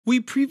We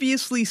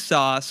previously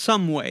saw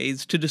some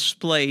ways to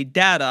display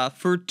data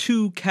for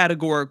two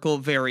categorical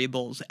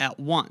variables at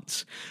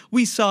once.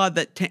 We saw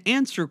that to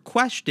answer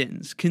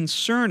questions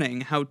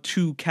concerning how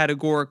two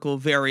categorical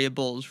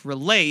variables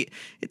relate,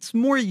 it's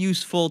more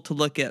useful to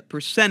look at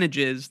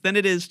percentages than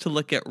it is to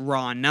look at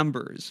raw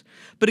numbers.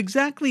 But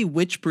exactly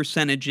which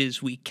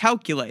percentages we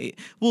calculate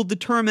will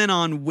determine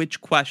on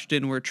which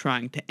question we're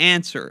trying to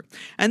answer.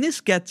 And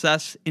this gets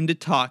us into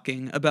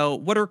talking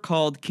about what are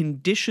called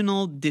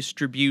conditional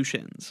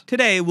distributions.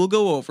 Today, we'll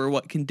go over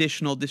what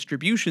conditional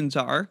distributions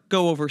are,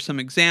 go over some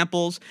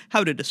examples,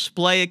 how to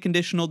display a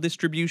conditional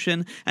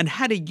distribution, and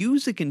how to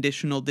use a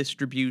conditional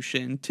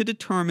distribution to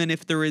determine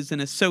if there is an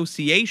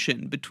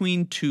association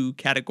between two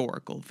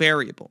categorical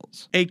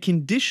variables. A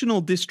conditional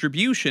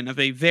distribution of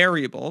a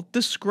variable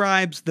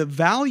describes the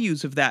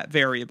values of that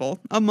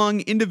variable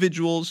among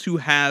individuals who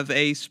have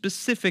a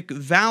specific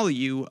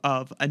value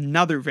of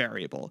another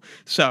variable,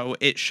 so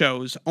it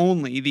shows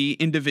only the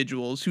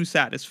individuals who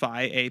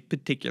satisfy a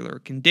particular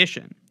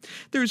condition.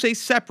 There's a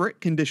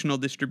separate conditional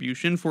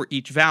distribution for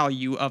each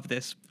value of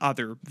this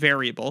other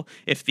variable.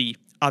 If the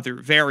other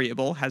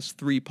variable has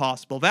three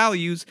possible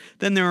values,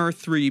 then there are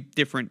three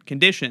different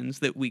conditions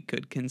that we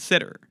could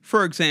consider.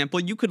 For example,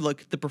 you could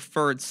look at the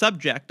preferred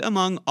subject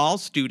among all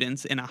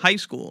students in a high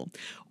school,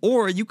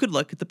 or you could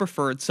look at the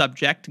preferred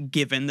subject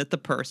given that the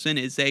person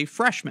is a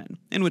freshman,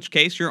 in which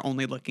case you're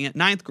only looking at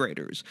ninth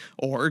graders,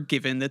 or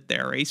given that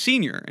they're a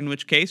senior, in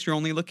which case you're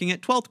only looking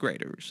at 12th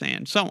graders,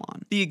 and so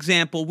on. The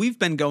example we've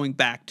been going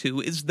back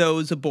to is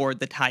those aboard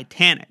the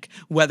Titanic,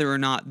 whether or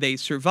not they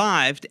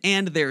survived,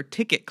 and their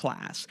ticket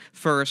class,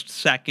 first,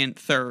 second,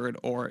 third,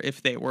 or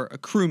if they were a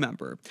crew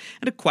member.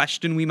 And a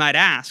question we might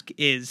ask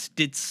is,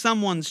 did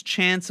someone's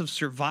chance of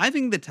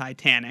surviving the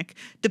Titanic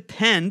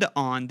depend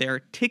on their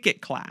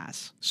ticket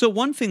class? So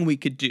one thing we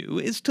could do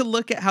is to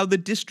look at how the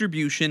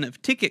distribution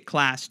of ticket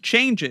class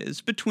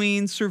changes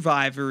between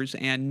survivors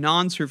and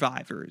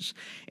non-survivors.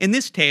 In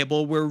this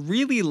table, we're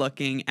really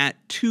looking at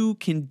two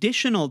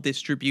conditional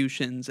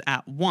distributions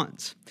at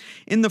once.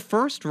 In the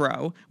first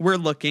row, we're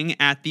looking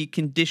at the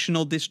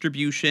conditional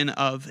distribution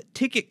of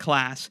ticket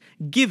class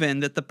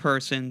given that the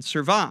person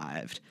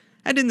survived.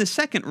 And in the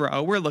second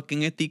row, we're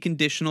looking at the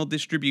conditional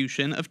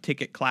distribution of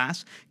ticket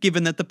class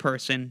given that the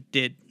person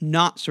did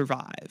not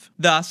survive.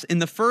 Thus, in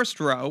the first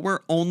row, we're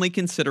only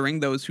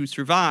considering those who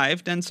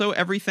survived, and so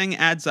everything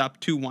adds up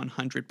to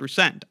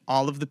 100%,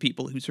 all of the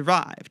people who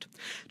survived.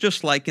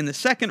 Just like in the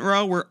second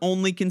row, we're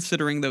only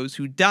considering those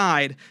who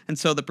died, and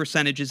so the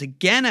percentages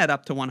again add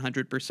up to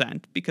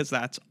 100% because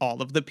that's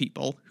all of the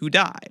people who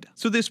died.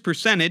 So this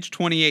percentage,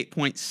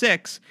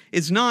 28.6,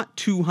 is not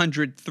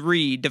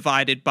 203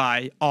 divided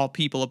by all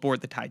people aboard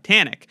the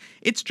Titanic.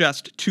 It's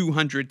just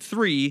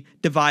 203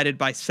 divided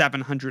by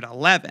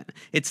 711.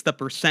 It's the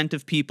percent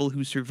of people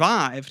who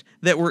survived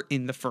that were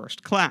in the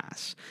first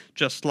class.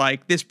 Just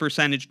like this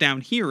percentage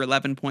down here,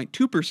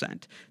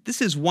 11.2%.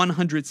 This is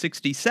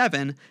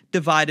 167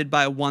 divided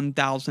by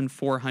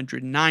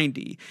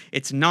 1,490.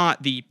 It's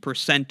not the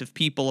percent of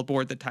people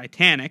aboard the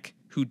Titanic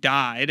who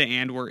died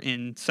and were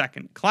in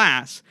second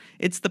class.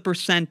 It's the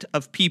percent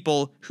of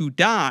people who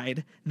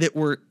died that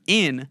were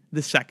in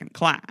the second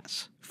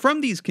class.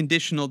 From these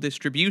conditional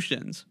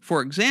distributions,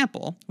 for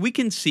example, we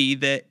can see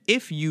that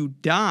if you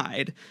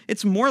died,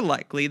 it's more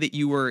likely that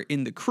you were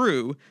in the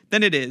crew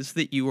than it is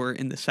that you were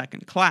in the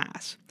second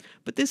class.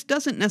 But this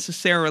doesn't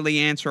necessarily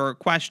answer our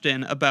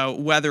question about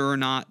whether or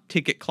not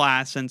ticket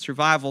class and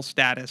survival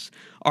status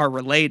are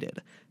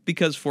related.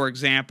 Because, for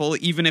example,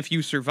 even if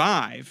you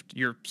survived,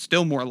 you're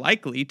still more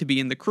likely to be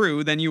in the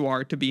crew than you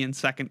are to be in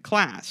second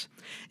class.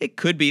 It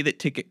could be that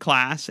ticket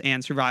class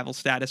and survival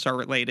status are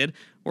related,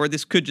 or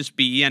this could just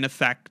be an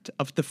effect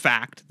of the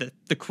fact that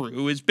the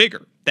crew is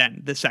bigger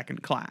than the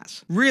second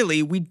class.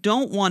 Really, we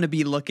don't want to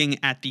be looking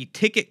at the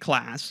ticket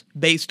class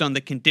based on the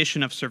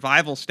condition of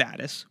survival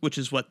status, which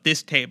is what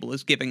this table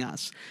is giving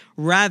us.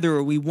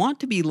 Rather, we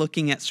want to be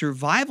looking at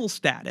survival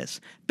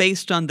status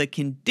based on the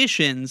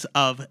conditions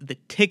of the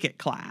ticket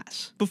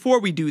class.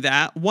 Before we do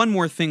that, one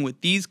more thing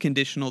with these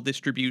conditional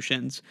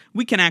distributions,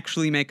 we can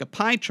actually make a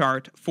pie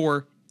chart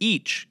for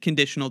each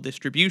conditional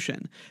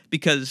distribution,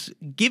 because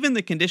given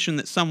the condition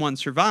that someone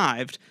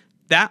survived,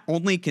 that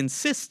only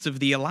consists of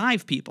the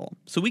alive people.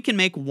 So we can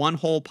make one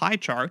whole pie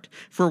chart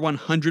for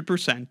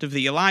 100% of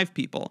the alive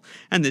people,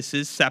 and this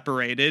is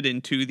separated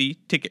into the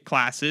ticket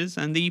classes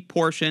and the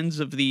portions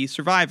of the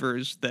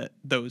survivors that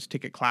those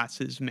ticket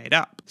classes made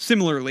up.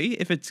 Similarly,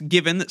 if it's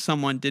given that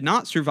someone did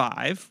not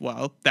survive,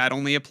 well, that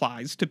only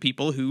applies to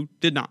people who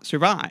did not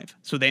survive.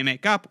 So they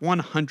make up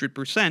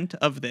 100%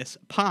 of this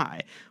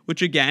pie,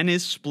 which again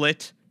is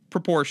split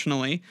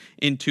proportionally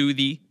into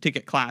the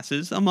ticket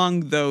classes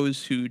among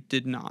those who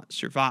did not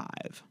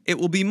survive. It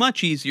will be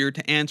much easier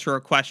to answer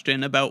a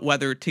question about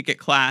whether ticket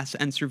class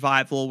and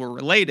survival were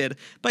related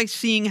by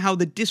seeing how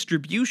the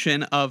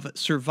distribution of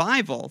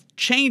survival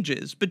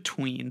changes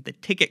between the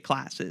ticket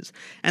classes,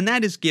 and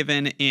that is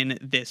given in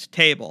this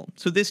table.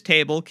 So this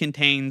table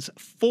contains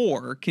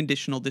 4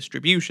 conditional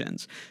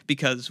distributions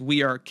because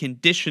we are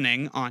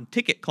conditioning on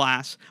ticket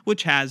class,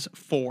 which has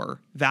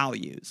 4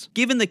 values.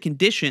 Given the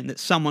condition that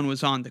someone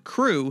was on the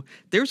crew,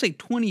 there's a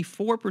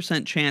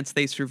 24% chance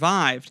they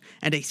survived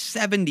and a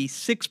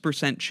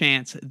 76%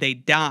 chance they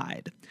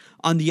died.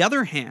 On the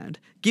other hand,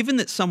 given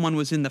that someone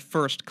was in the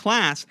first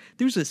class,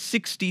 there's a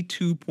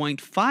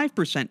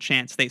 62.5%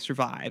 chance they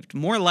survived,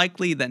 more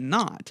likely than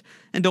not,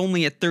 and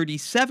only a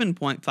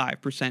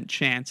 37.5%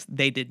 chance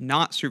they did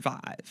not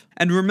survive.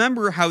 And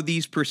remember how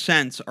these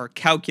percents are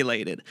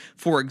calculated.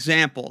 For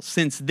example,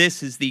 since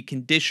this is the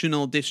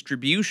conditional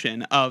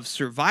distribution of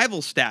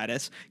survival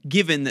status,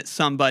 given that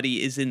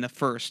somebody is in the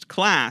first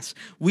class,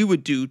 we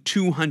would do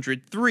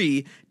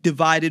 203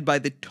 divided by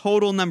the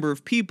total number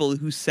of people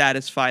who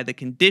satisfy the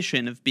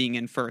condition of being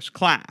in first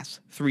class,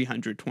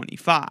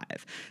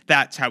 325.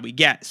 That's how we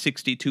get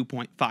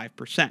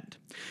 62.5%.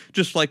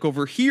 Just like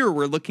over here,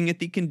 we're looking at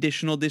the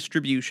conditional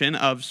distribution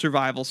of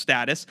survival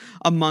status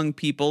among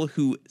people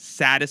who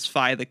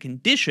satisfy the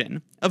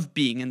condition of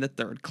being in the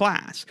third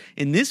class.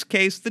 In this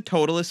case, the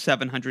total is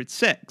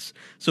 706.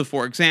 So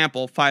for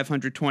example,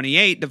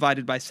 528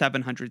 divided by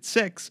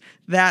 706,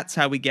 that's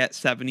how we get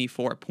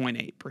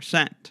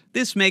 74.8%.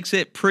 This makes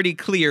it pretty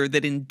clear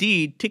that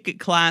indeed ticket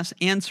class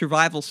and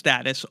survival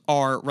status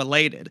are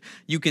related.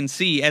 You can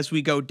see as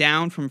we go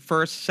down from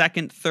first,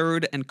 second,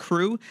 third, and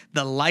crew,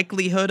 the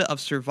likelihood of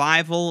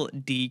survival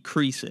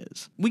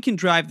decreases. We can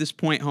drive this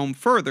point home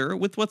further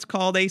with what's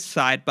called a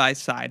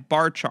side-by-side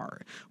bar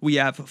chart. We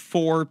have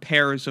 4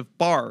 pairs of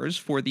bars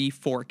for the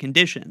 4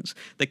 conditions: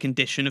 the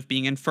condition of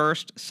being in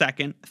first,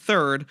 second,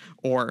 third,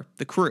 or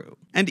the crew.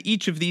 And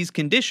each of these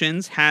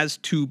conditions has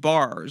 2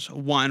 bars,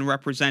 one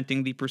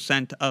representing the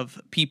percent of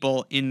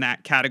people in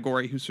that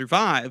category who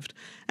survived,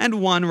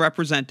 and one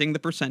representing the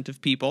percent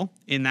of people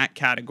in that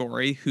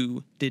category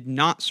who did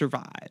not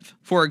survive.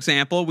 For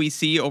example, we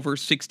see over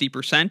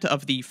 60%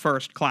 of the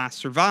first class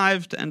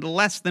survived and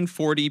less than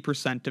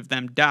 40% of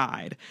them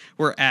died,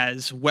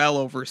 whereas well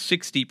over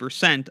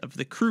 60% of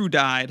the crew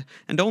died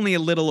and only a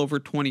little over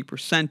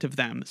 20% of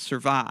them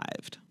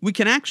survived. We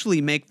can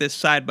actually make this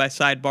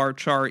side-by-side bar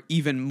chart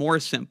even more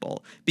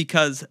simple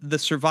because the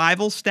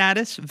survival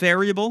status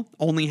variable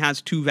only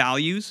has 2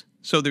 values,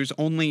 so there's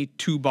only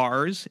 2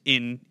 bars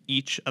in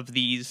each of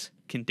these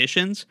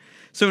conditions.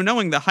 So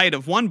knowing the height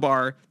of one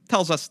bar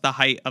tells us the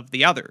height of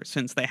the other,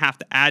 since they have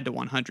to add to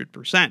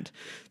 100%.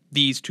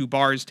 These 2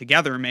 bars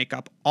together make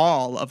up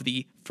all of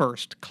the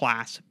first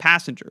class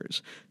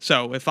passengers.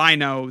 So if I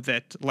know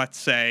that, let's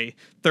say,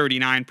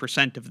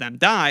 39% of them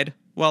died,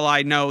 well,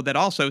 I know that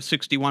also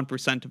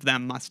 61% of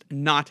them must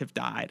not have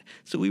died.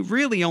 So we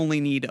really only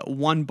need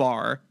 1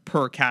 bar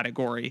per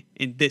category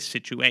in this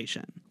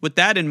situation. With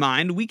that in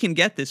mind, we can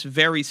get this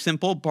very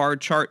simple bar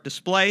chart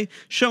display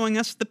showing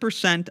us the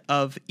percent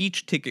of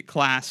each ticket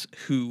class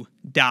who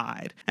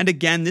died. And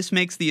again, this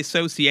makes the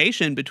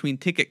association between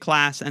ticket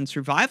class and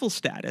survival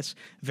status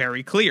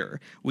very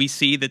clear. We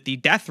see that the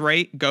death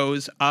rate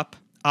goes up,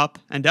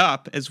 and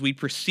up as we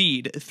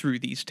proceed through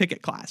these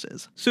ticket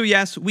classes. So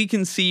yes, we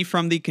can see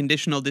from the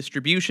conditional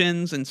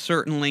distributions and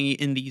certainly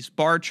in these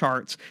bar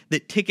charts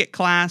that ticket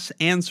class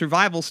and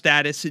survival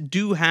status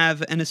do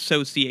have an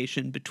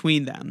association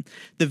between them.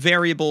 The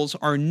variables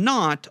are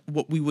not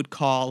what we would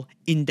call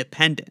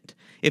independent.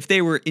 If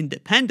they were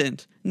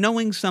independent,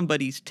 knowing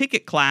somebody's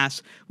ticket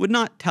class would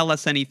not tell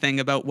us anything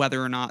about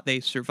whether or not they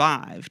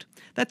survived.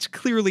 That's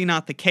clearly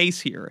not the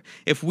case here.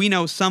 If we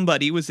know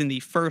somebody was in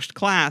the first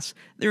class,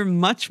 they're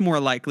much more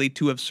likely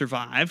to have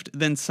survived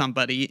than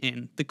somebody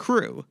in the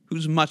crew,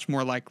 who's much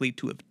more likely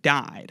to have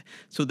died.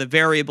 So the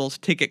variables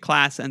ticket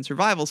class and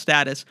survival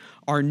status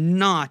are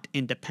not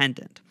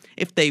independent.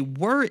 If they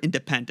were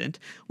independent,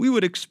 we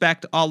would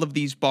expect all of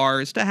these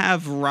bars to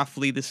have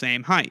roughly the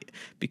same height,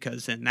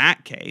 because in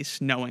that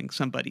case, knowing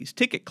somebody's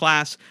ticket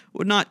class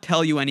would not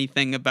tell you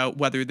anything about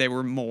whether they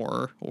were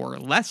more or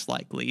less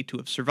likely to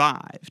have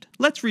survived.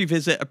 Let's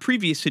revisit a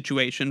previous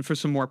situation for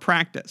some more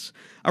practice.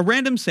 A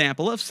random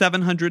sample of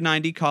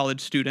 790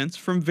 college students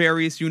from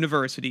various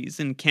universities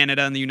in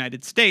Canada and the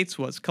United States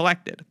was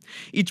collected.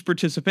 Each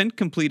participant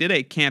completed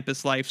a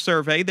campus life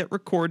survey that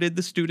recorded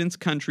the student's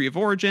country of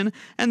origin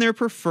and their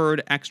preferred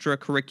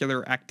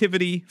extracurricular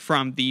activity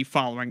from the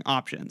following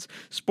options: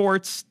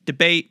 sports,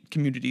 debate,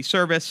 community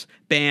service,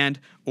 band,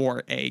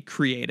 or a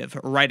creative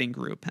writing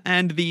group,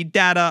 and the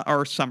data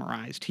are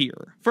summarized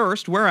here.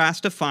 First, we're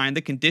asked to find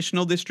the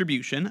conditional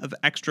distribution of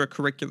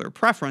extracurricular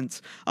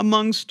preference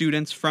among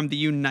students from the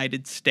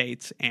United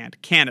States and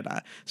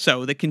Canada.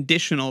 So the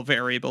conditional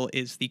variable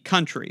is the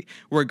country.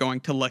 We're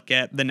going to look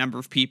at the number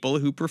of people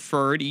who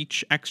preferred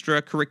each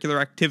extracurricular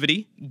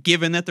activity,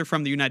 given that they're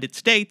from the United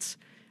States,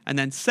 And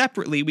then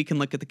separately, we can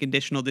look at the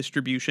conditional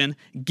distribution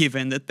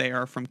given that they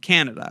are from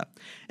Canada.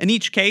 In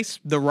each case,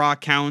 the raw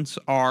counts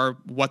are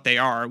what they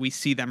are. We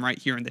see them right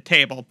here in the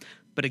table.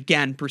 But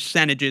again,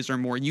 percentages are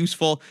more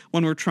useful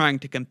when we're trying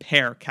to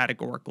compare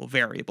categorical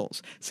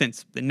variables,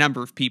 since the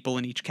number of people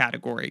in each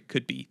category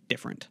could be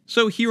different.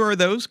 So here are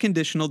those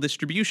conditional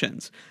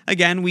distributions.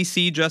 Again, we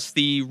see just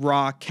the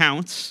raw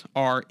counts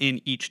are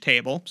in each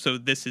table. So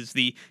this is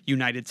the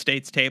United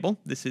States table,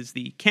 this is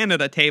the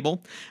Canada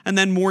table, and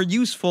then more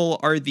useful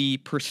are the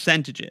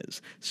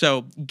percentages.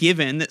 So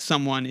given that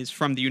someone is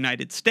from the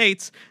United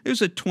States,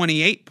 there's a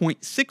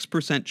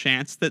 28.6%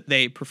 chance that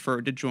they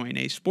prefer to join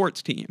a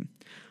sports team.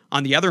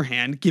 On the other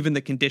hand, given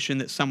the condition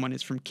that someone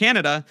is from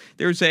Canada,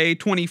 there's a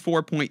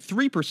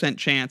 24.3%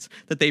 chance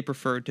that they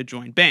prefer to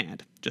join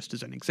band, just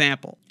as an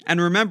example. And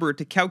remember,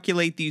 to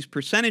calculate these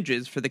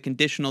percentages for the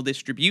conditional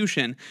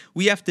distribution,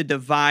 we have to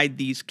divide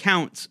these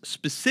counts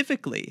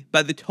specifically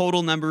by the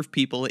total number of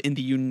people in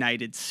the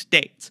United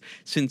States,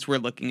 since we're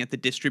looking at the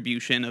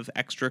distribution of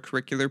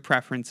extracurricular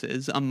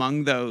preferences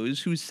among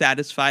those who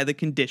satisfy the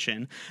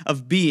condition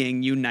of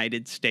being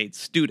United States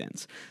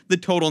students. The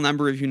total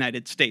number of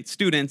United States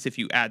students, if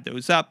you add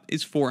those up,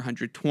 is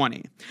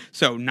 420.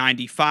 So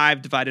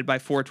 95 divided by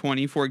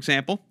 420, for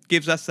example,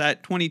 gives us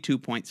that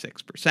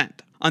 22.6%.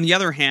 On the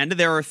other hand,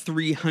 there are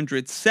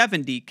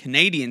 370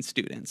 Canadian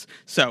students,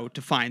 so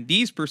to find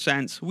these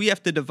percents, we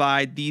have to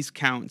divide these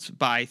counts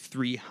by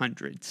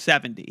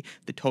 370,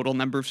 the total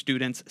number of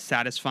students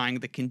satisfying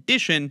the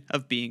condition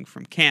of being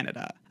from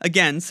Canada.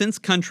 Again, since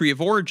country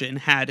of origin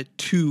had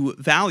two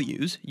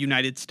values,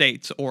 United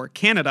States or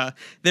Canada,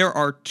 there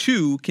are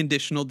two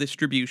conditional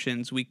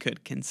distributions we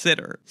could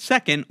consider.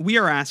 Second, we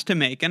are asked to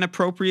make an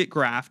appropriate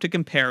graph to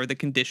compare the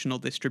conditional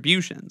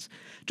distributions.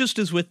 Just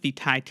as with the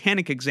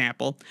Titanic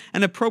example,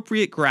 an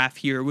appropriate graph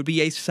here would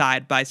be a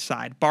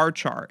side-by-side bar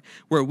chart,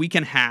 where we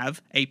can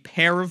have a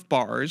pair of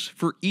bars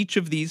for each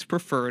of these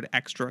preferred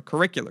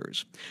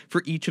extracurriculars.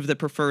 For each of the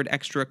preferred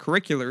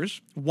extracurriculars,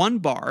 one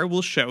bar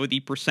will show the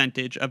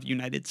percentage of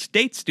United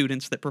States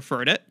students that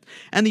preferred it,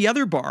 and the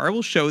other bar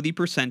will show the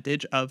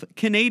percentage of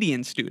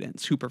Canadian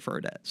students who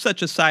preferred it.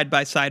 Such a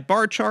side-by-side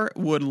bar chart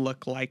would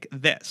look like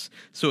this.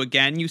 So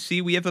again, you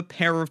see we have a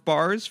pair of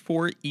bars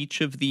for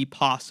each of the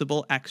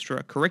possible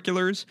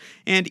extracurriculars,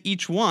 and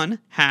each one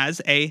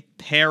has a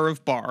pair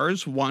of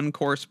bars, one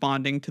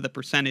corresponding to the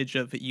percentage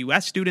of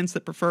US students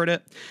that preferred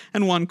it,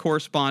 and one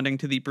corresponding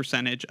to the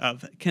percentage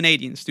of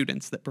Canadian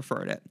students that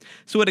preferred it.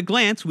 So at a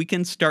glance, we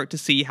can start to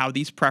see how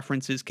these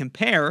preferences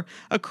compare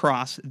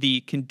across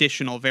the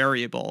conditional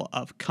variable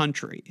of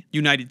country.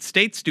 United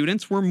States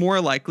students were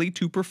more likely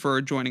to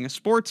prefer joining a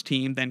sports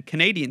team than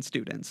Canadian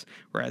students,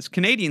 whereas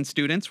Canadian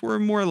students were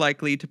more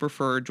likely to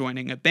prefer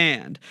joining a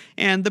band,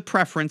 and the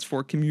preference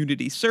for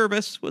community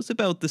service was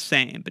about the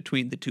same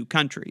between the two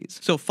countries.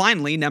 So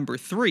finally, number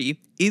 3,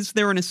 is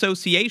there an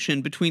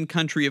association between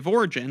country of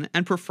origin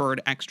and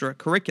preferred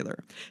extracurricular?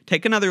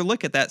 Take another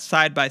look at that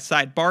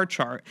side-by-side bar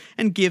chart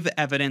and give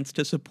evidence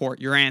to support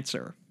your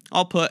answer.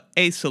 I'll put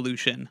a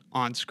solution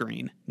on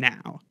screen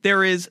now.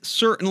 There is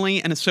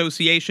certainly an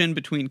association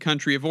between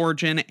country of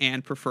origin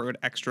and preferred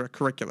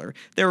extracurricular.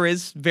 There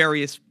is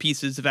various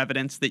pieces of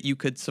evidence that you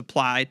could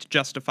supply to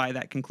justify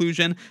that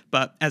conclusion,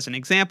 but as an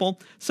example,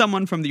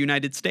 someone from the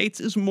United States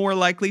is more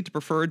likely to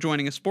prefer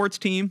joining a sports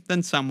team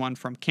than someone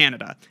from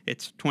Canada.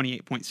 It's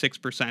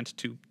 28.6%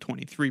 to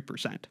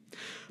 23%.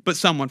 But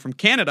someone from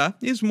Canada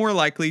is more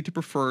likely to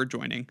prefer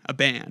joining a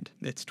band.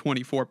 It's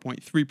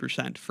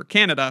 24.3% for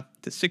Canada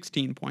to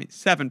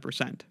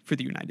 16.7% for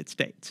the United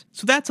States.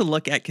 So that's a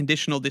look at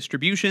conditional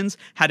distributions,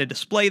 how to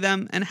display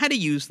them, and how to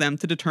use them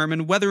to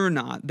determine whether or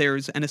not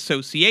there's an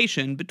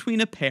association between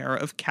a pair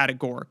of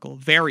categorical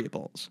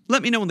variables.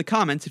 Let me know in the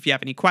comments if you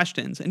have any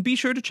questions, and be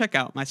sure to check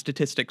out my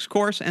statistics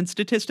course and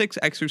statistics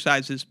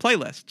exercises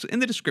playlists in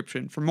the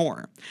description for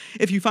more.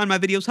 If you find my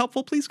videos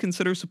helpful, please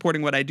consider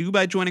supporting what I do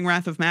by joining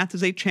Wrath of Math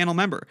as a channel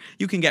member.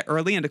 You can get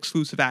early and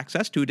exclusive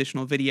access to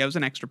additional videos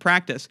and extra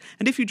practice,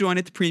 and if you join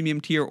at the premium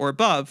tier or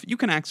above, you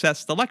can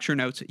access the lecture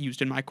notes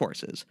used in my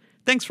courses.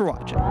 Thanks for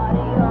watching.